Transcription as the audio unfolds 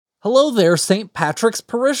Hello there, St. Patrick's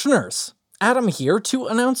parishioners. Adam here to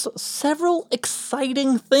announce several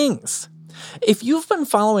exciting things. If you've been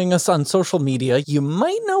following us on social media, you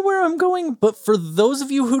might know where I'm going, but for those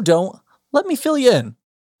of you who don't, let me fill you in.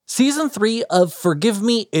 Season 3 of Forgive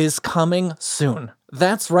Me is coming soon.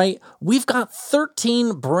 That's right, we've got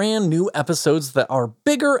 13 brand new episodes that are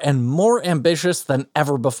bigger and more ambitious than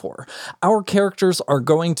ever before. Our characters are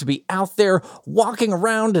going to be out there, walking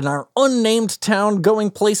around in our unnamed town, going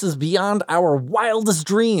places beyond our wildest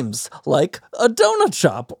dreams, like a donut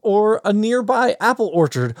shop, or a nearby apple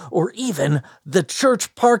orchard, or even the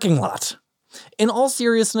church parking lot. In all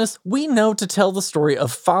seriousness, we know to tell the story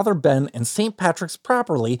of Father Ben and St. Patrick's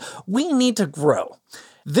properly, we need to grow.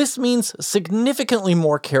 This means significantly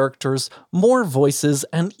more characters, more voices,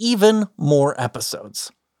 and even more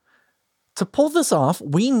episodes. To pull this off,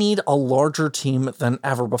 we need a larger team than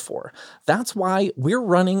ever before. That's why we're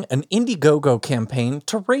running an Indiegogo campaign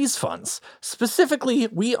to raise funds. Specifically,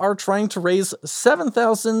 we are trying to raise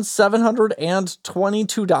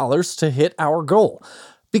 $7,722 to hit our goal.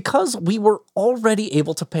 Because we were already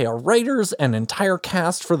able to pay our writers and entire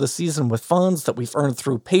cast for the season with funds that we've earned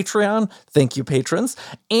through Patreon, thank you patrons,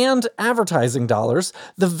 and advertising dollars,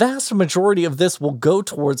 the vast majority of this will go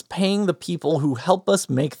towards paying the people who help us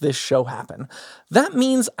make this show happen. That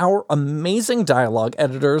means our amazing dialogue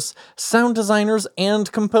editors, sound designers, and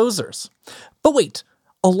composers. But wait,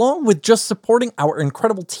 along with just supporting our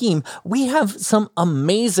incredible team, we have some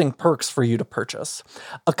amazing perks for you to purchase.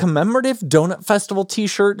 A commemorative Donut Festival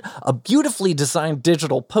t-shirt, a beautifully designed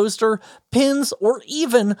digital poster, pins, or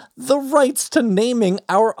even the rights to naming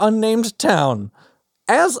our unnamed town.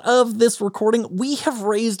 As of this recording, we have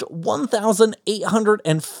raised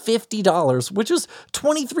 $1,850, which is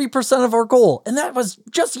 23% of our goal, and that was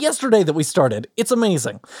just yesterday that we started. It's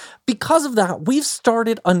amazing. Because of that, we've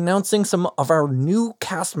started announcing some of our new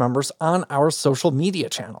cast members on our social media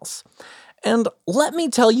channels. And let me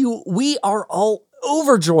tell you, we are all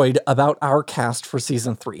overjoyed about our cast for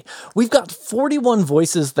Season 3. We've got 41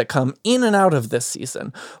 voices that come in and out of this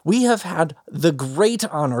season. We have had the great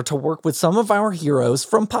honor to work with some of our heroes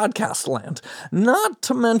from Podcast Land, not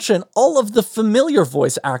to mention all of the familiar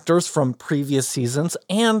voice actors from previous seasons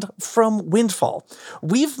and from Windfall.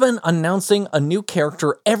 We've been announcing a new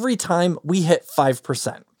character every time we hit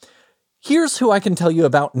 5%. Here's who I can tell you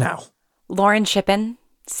about now. Lauren Shippen,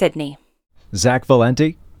 Sydney. Zach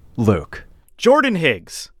Valenti, Luke. Jordan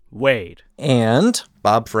Higgs, Wade. And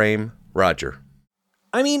Bob Frame, Roger.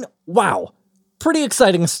 I mean, wow. Pretty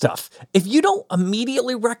exciting stuff. If you don't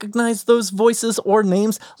immediately recognize those voices or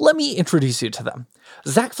names, let me introduce you to them.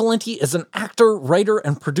 Zach Valenti is an actor, writer,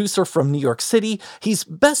 and producer from New York City. He's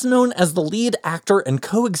best known as the lead actor and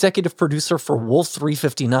co-executive producer for Wolf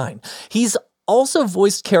 359. He's also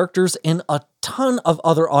voiced characters in a ton of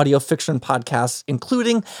other audio fiction podcasts,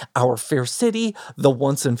 including Our Fair City, The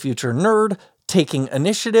Once and Future Nerd, Taking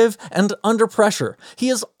Initiative, and Under Pressure. He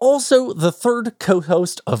is also the third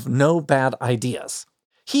co-host of No Bad Ideas.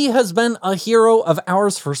 He has been a hero of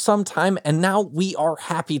ours for some time, and now we are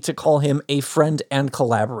happy to call him a friend and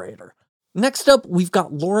collaborator. Next up, we've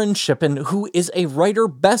got Lauren Shippen, who is a writer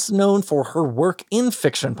best known for her work in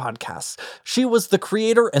fiction podcasts. She was the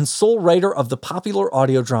creator and sole writer of the popular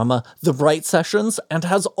audio drama The Bright Sessions, and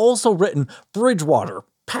has also written Bridgewater,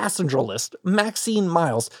 Passenger List, Maxine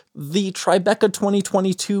Miles, the Tribeca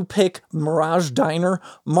 2022 pick Mirage Diner,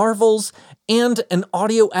 Marvels, and an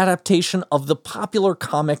audio adaptation of the popular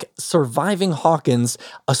comic Surviving Hawkins,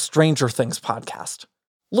 a Stranger Things podcast.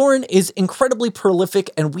 Lauren is incredibly prolific,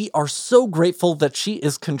 and we are so grateful that she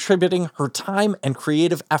is contributing her time and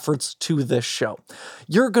creative efforts to this show.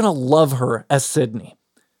 You're gonna love her as Sydney.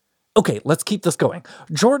 Okay, let's keep this going.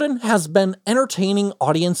 Jordan has been entertaining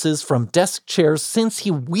audiences from desk chairs since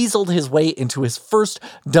he weaseled his way into his first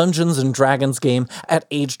Dungeons & Dragons game at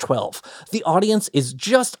age 12. The audience is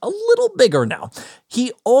just a little bigger now.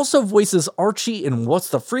 He also voices Archie in What's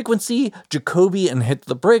the Frequency, Jacoby in Hit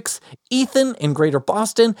the Bricks, Ethan in Greater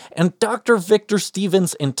Boston, and Dr. Victor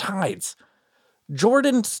Stevens in Tides.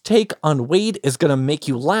 Jordan's take on Wade is gonna make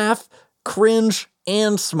you laugh, cringe,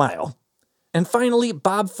 and smile. And finally,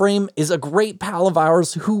 Bob Frame is a great pal of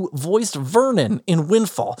ours who voiced Vernon in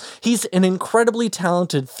Windfall. He's an incredibly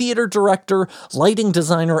talented theater director, lighting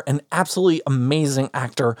designer, and absolutely amazing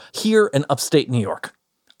actor here in upstate New York.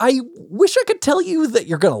 I wish I could tell you that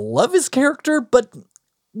you're gonna love his character, but,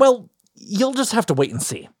 well, you'll just have to wait and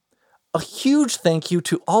see. A huge thank you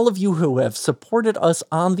to all of you who have supported us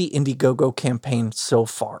on the Indiegogo campaign so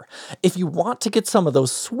far. If you want to get some of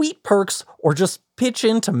those sweet perks or just pitch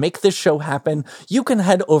in to make this show happen, you can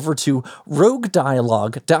head over to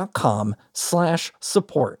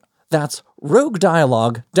roguedialogue.com/support. That's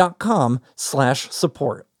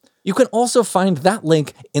roguedialogue.com/support. You can also find that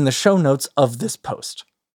link in the show notes of this post.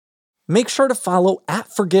 Make sure to follow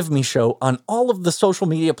 @ForgiveMeShow on all of the social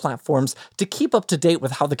media platforms to keep up to date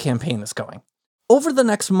with how the campaign is going. Over the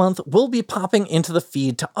next month, we'll be popping into the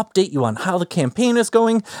feed to update you on how the campaign is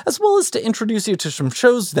going, as well as to introduce you to some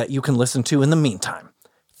shows that you can listen to in the meantime.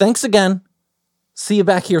 Thanks again. See you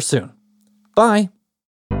back here soon. Bye.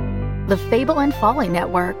 The Fable and Folly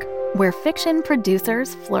Network, where fiction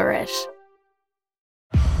producers flourish.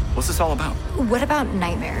 What's this all about? What about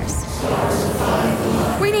nightmares?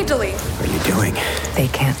 We need to leave. What are you doing? They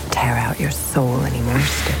can't tear out your soul anymore,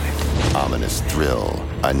 Stuart. Ominous Thrill,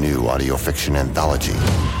 a new audio fiction anthology.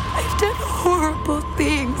 I've done horrible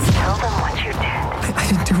things. Tell them what you did. I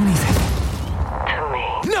didn't do anything. To me.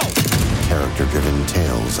 No! Character-driven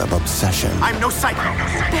tales of obsession. I'm no psycho.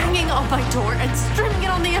 Banging on my door and streaming it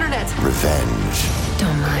on the internet. Revenge.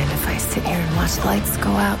 Don't mind if I sit here and watch lights go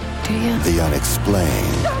out, do you? The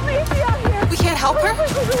unexplained. Don't leave me out here. We can't help her?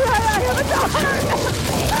 I have a daughter.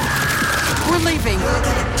 We're leaving.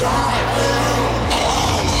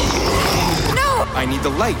 No! I need the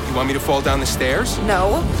light. You want me to fall down the stairs?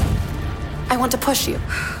 No. I want to push you.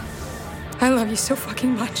 I love you so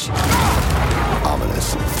fucking much.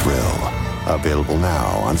 Ominous Thrill. Available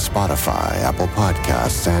now on Spotify, Apple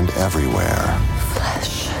Podcasts, and everywhere.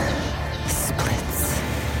 Flesh splits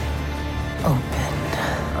open.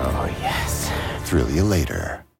 Oh, yes. Thrill you later.